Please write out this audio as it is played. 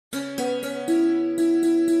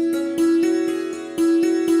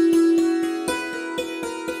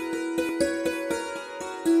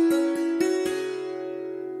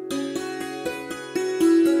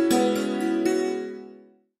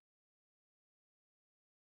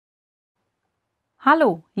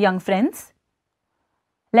Hello, young friends.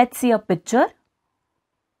 Let's see a picture.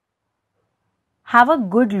 Have a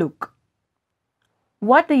good look.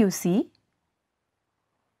 What do you see?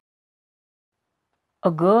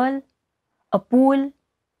 A girl, a pool.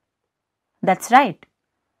 That's right.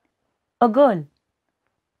 A girl,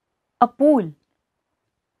 a pool.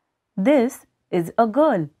 This is a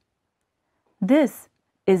girl. This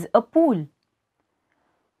is a pool.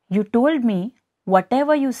 You told me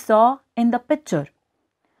whatever you saw in the picture.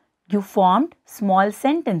 You formed small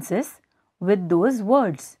sentences with those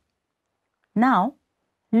words. Now,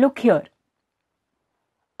 look here.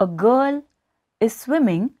 A girl is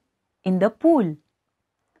swimming in the pool.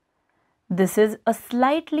 This is a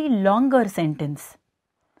slightly longer sentence.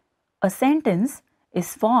 A sentence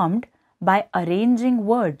is formed by arranging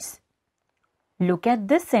words. Look at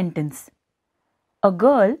this sentence. A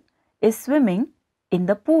girl is swimming in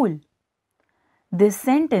the pool. This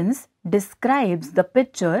sentence describes the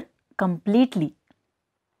picture completely.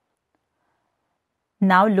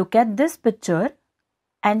 Now look at this picture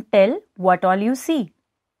and tell what all you see.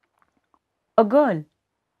 A girl,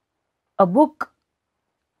 a book.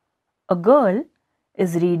 A girl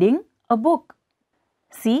is reading a book.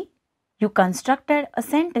 See, you constructed a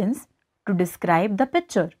sentence to describe the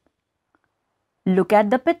picture. Look at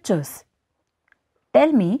the pictures.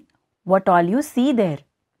 Tell me what all you see there.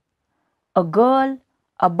 A girl,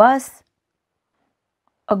 a bus.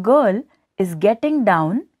 A girl is getting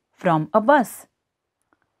down from a bus.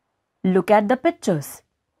 Look at the pictures.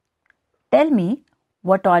 Tell me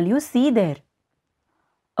what all you see there.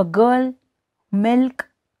 A girl, milk,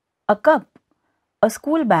 a cup, a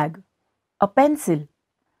school bag, a pencil.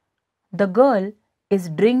 The girl is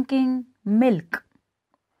drinking milk.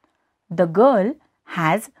 The girl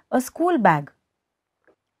has a school bag.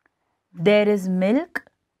 There is milk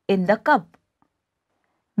in the cup.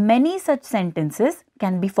 Many such sentences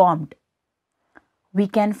can be formed. We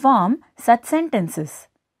can form such sentences.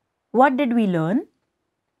 What did we learn?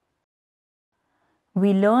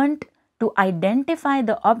 We learned to identify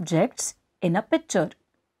the objects in a picture.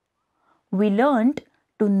 We learned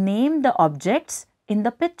to name the objects in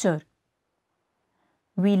the picture.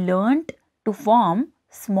 We learned to form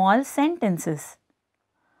small sentences.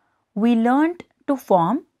 We learned to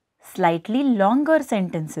form slightly longer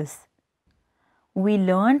sentences. We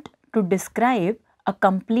learned to describe a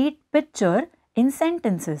complete picture in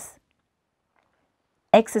sentences.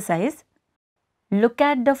 Exercise. Look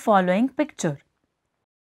at the following picture.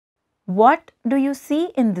 What do you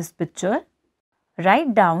see in this picture?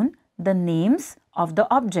 Write down the names of the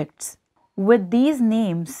objects. With these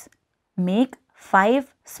names, make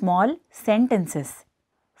 5 small sentences.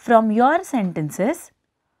 From your sentences,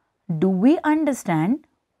 do we understand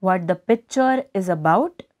what the picture is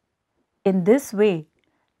about? In this way,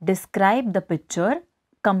 describe the picture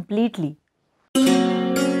completely.